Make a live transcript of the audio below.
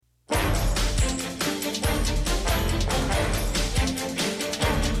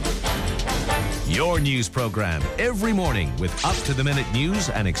Your news program every morning with up-to-the-minute news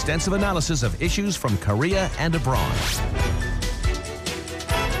and extensive analysis of issues from Korea and abroad.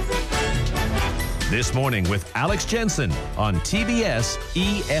 This morning with Alex Jensen on TBS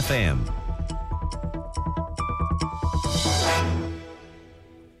EFM.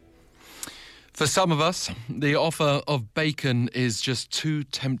 For some of us, the offer of bacon is just too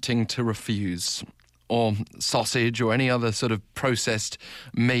tempting to refuse. Or sausage or any other sort of processed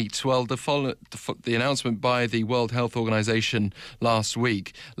meat. Well, the announcement by the World Health Organization last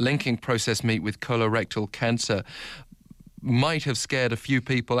week linking processed meat with colorectal cancer might have scared a few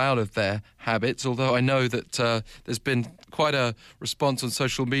people out of their habits, although I know that there's been quite a response on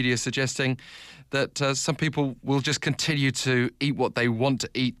social media suggesting that some people will just continue to eat what they want to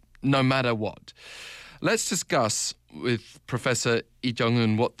eat no matter what. Let's discuss with Professor Jeong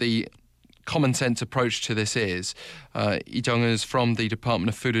Eun what the common sense approach to this is. Jeong Eun is from the Department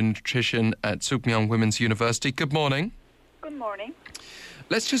of Food and Nutrition at Sook Myung Women's University. Good morning. Good morning.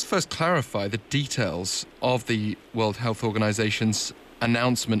 Let's just first clarify the details of the World Health Organization's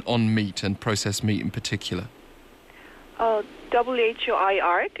announcement on meat and processed meat in particular. WHO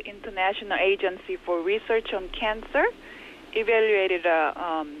IARC, International Agency for Research on Cancer, evaluated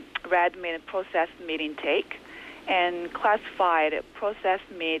red meat and processed meat intake and classified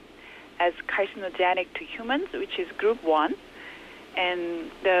processed meat as carcinogenic to humans, which is group 1. And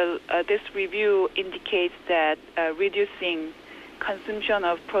this review indicates that reducing consumption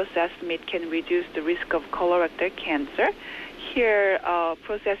of processed meat can reduce the risk of colorectal cancer. Here,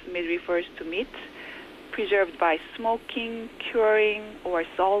 processed meat refers to meat preserved by smoking, curing, or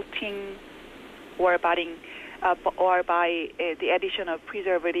salting, or by the addition of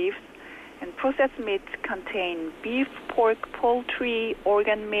preservatives. And processed meat contain beef, pork, poultry,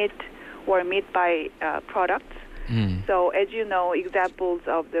 organ meat, or meat by products. So, as you know, examples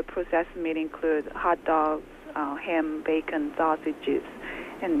of the processed meat include hot dogs, ham, bacon, sausages,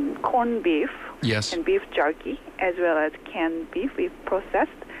 and corned beef, yes, and beef jerky, as well as canned beef if processed.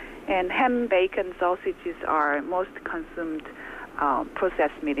 And ham, bacon, sausages are most consumed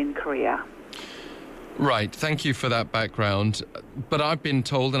processed meat in Korea. Right, thank you for that background. But I've been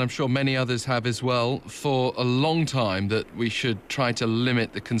told, and I'm sure many others have as well, for a long time that we should try to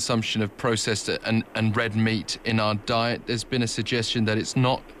limit the consumption of processed and red meat in our diet. There's been a suggestion that it's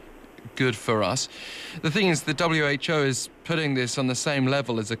not good for us. The thing is, the WHO is putting this on the same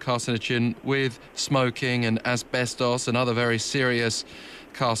level as a carcinogen with smoking and asbestos and other very serious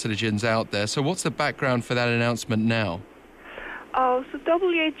carcinogens out there. So what's the background for that announcement now? So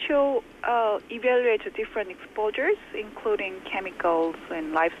WHO evaluates different exposures, including chemicals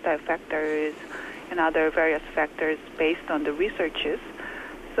and lifestyle factors and other various factors based on the researches.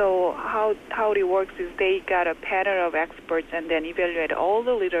 So how it works is they got a panel of experts and then evaluate all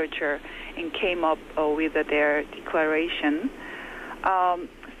the literature and came up with their declaration.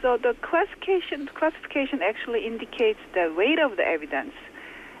 So the classification actually indicates the weight of the evidence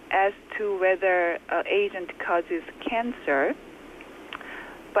as to whether an agent causes cancer,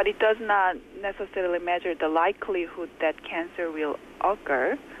 but it does not necessarily measure the likelihood that cancer will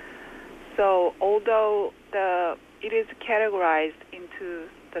occur. So although it is categorized into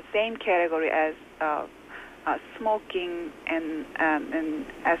the same category as smoking and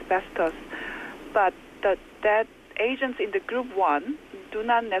asbestos, but that agents in the group 1 do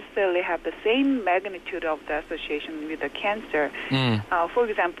not necessarily have the same magnitude of the association with the cancer. For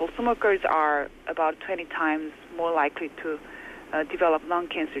example, smokers are about 20 times more likely to develop lung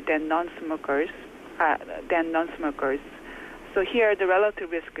cancer than non-smokers. So here the relative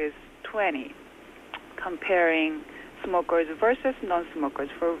risk is 20, comparing smokers versus non-smokers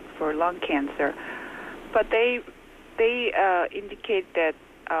for lung cancer. But they indicate that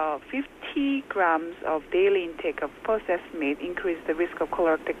 50 grams of daily intake of processed meat increase the risk of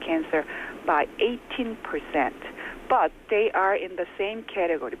colorectal cancer by 18%. But they are in the same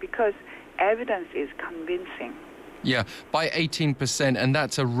category because evidence is convincing. Yeah, by 18%, and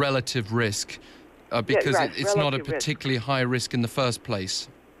that's a relative risk because it's not a particularly high risk in the first place.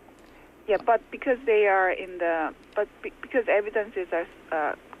 Yeah, but because they are because evidence is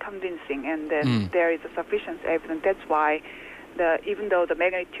convincing, and then there is a sufficient evidence. That's why even though the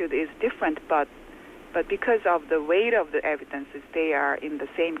magnitude is different, but because of the weight of the evidences, they are in the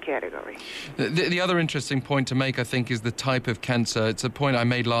same category. The other interesting point to make, I think, is the type of cancer. It's a point I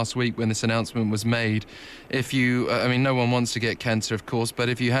made last week when this announcement was made. If you, no one wants to get cancer, of course, but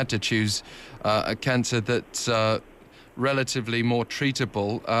if you had to choose a cancer that's relatively more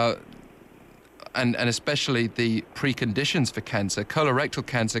treatable, and especially the preconditions for cancer, colorectal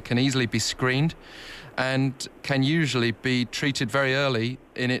cancer can easily be screened and can usually be treated very early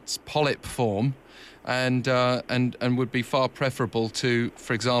in its polyp form and would be far preferable to,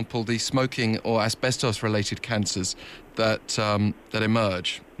 for example, the smoking or asbestos-related cancers that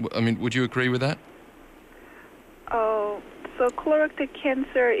emerge. I mean, would you agree with that? So colorectal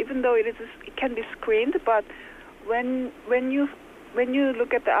cancer, even though it can be screened, but when you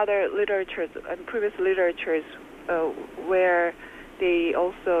look at the other literatures and previous literatures where they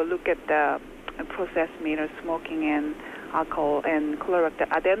also look at the processed meat or smoking and alcohol and colorectal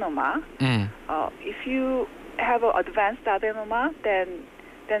adenoma, if you have an advanced adenoma, then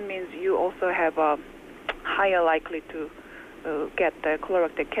that means you also have a higher likely to get the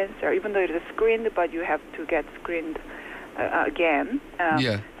colorectal cancer, even though it is screened, but you have to get screened again.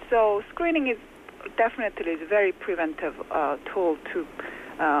 So screening is definitely a very preventive tool to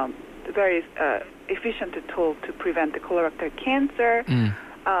very efficient tool to prevent the colorectal cancer.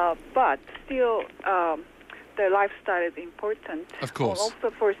 But still, the lifestyle is important. Of course.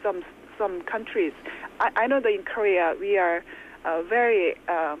 Also for some countries, I know that in Korea we are very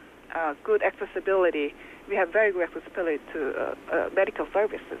good accessibility. We have very good accessibility to medical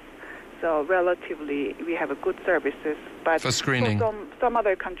services. So relatively, we have a good services. But for screening, for some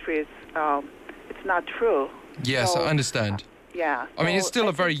other countries, it's not true. Yes, so, I understand. Yeah. I mean, it's still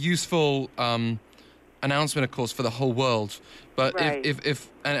a very useful announcement, of course, for the whole world. But right. if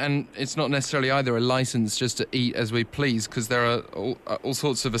it's not necessarily either a license just to eat as we please, because there are all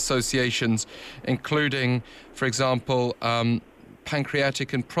sorts of associations, including, for example,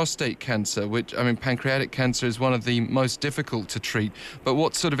 pancreatic and prostate cancer, which, I mean, pancreatic cancer is one of the most difficult to treat. But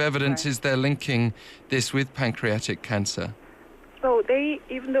what sort of evidence is there linking this with pancreatic cancer? So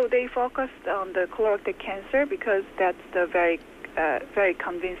even though they focused on the colorectal cancer, because that's the very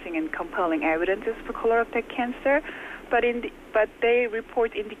convincing and compelling evidences for colorectal cancer, but their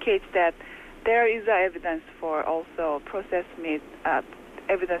report indicates that there is evidence for also processed meat,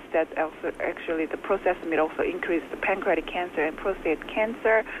 evidence that also actually the processed meat also increased the pancreatic cancer and prostate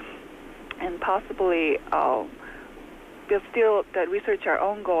cancer, and possibly still the research are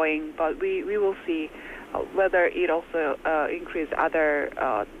ongoing, but we will see whether it also increase other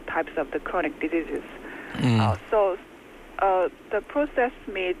types of the chronic diseases. So the processed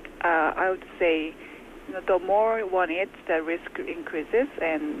meat, I would say, the more one eats, the risk increases,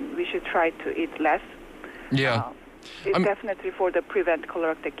 and we should try to eat less. Yeah. It's definitely for the prevent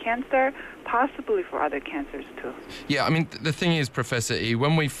colorectal cancer, possibly for other cancers too. Yeah, I mean, the thing is, Professor E,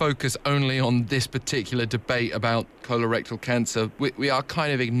 when we focus only on this particular debate about colorectal cancer, we are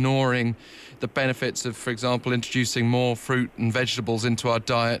kind of ignoring the benefits of, for example, introducing more fruit and vegetables into our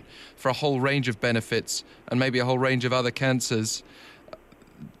diet for a whole range of benefits and maybe a whole range of other cancers.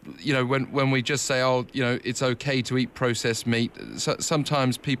 You know, when we just say, oh, you know, it's okay to eat processed meat,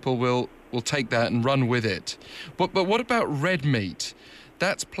 sometimes people will take that and run with it. But what about red meat?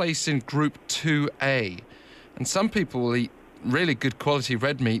 That's placed in Group 2A. And some people will eat really good quality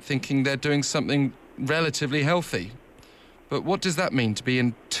red meat thinking they're doing something relatively healthy. But what does that mean to be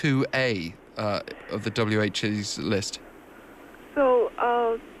in 2A of the WHO's list? So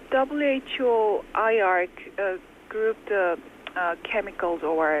WHO IARC grouped the chemicals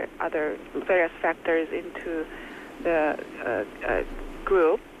or other various factors into the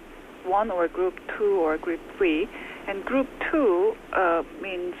group 1 or group 2 or group 3, and group 2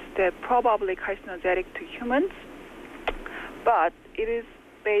 means they're probably carcinogenic to humans, but it is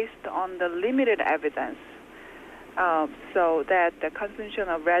based on the limited evidence, so that the consumption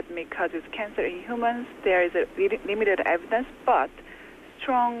of red meat causes cancer in humans. There is a limited evidence, but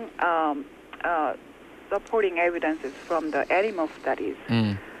strong supporting evidences from the animal studies.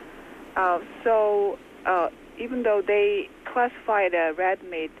 Even though they classified red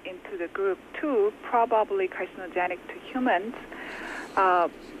meat into the group 2, probably carcinogenic to humans,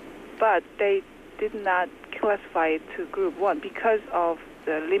 but they did not classify it to group 1 because of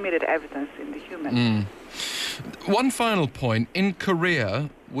the limited evidence in the humans. One final point. In Korea,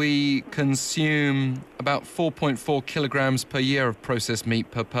 we consume about 4.4 kilograms per year of processed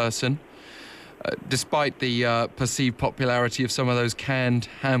meat per person. Despite the perceived popularity of some of those canned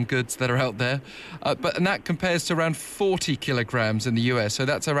ham goods that are out there. And that compares to around 40 kilograms in the US, so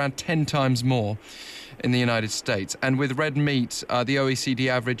that's around 10 times more in the United States. And with red meat, the OECD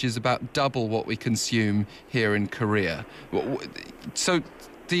average is about double what we consume here in Korea. So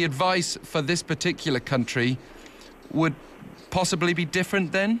the advice for this particular country would possibly be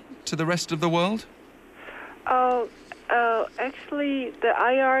different then to the rest of the world? Actually, the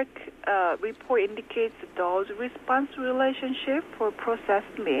IARC report indicates the dose-response relationship for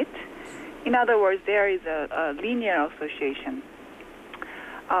processed meat. In other words, there is a linear association.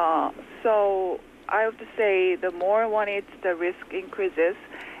 So I have to say the more one eats, the risk increases.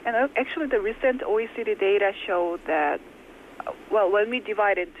 And actually, the recent OECD data showed that, when we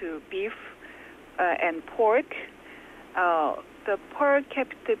divide into beef and pork, the per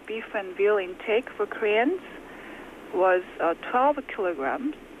capita beef and veal intake for Koreans was 12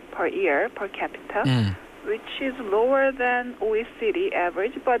 kilograms per year per capita, which is lower than OECD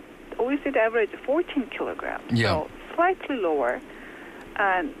average, but OECD average is 14 kilograms, so slightly lower.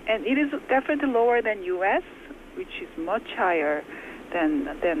 And it is definitely lower than U.S., which is much higher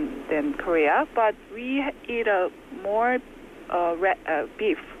than Korea, but we eat more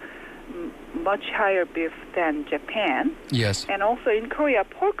beef, much higher beef than Japan. Yes. And also in Korea,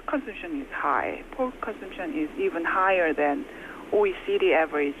 pork consumption is high. Pork consumption is even higher than OECD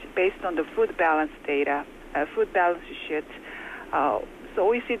average based on the food balance data, food balance sheet. So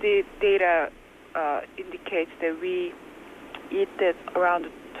OECD data indicates that we eat at around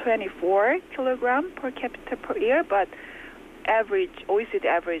 24 kilogram per capita per year, but OECD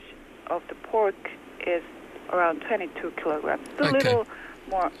average of the pork is around 22 kilograms. It's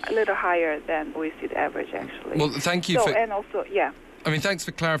a little higher than OECD average, actually. Well, thank you thanks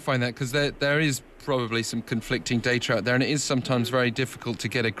for clarifying that, because there is probably some conflicting data out there, and it is sometimes very difficult to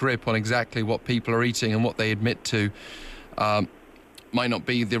get a grip on exactly what people are eating, and what they admit to might not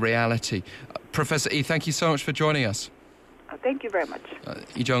be the reality. Professor Lee, thank you so much for joining us. Thank you very much.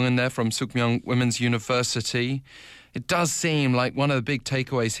 Jeong Eun there from Sook Women's University. It does seem like one of the big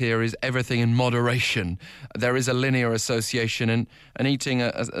takeaways here is everything in moderation. There is a linear association, and eating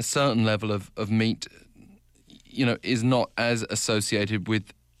a certain level of meat, is not as associated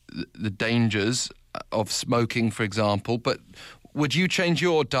with the dangers of smoking, for example. But would you change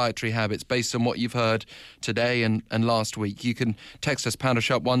your dietary habits based on what you've heard today and last week? You can text us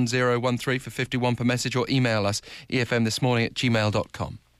 #1013 for 51 per message, or email us efmthismorning@gmail.com.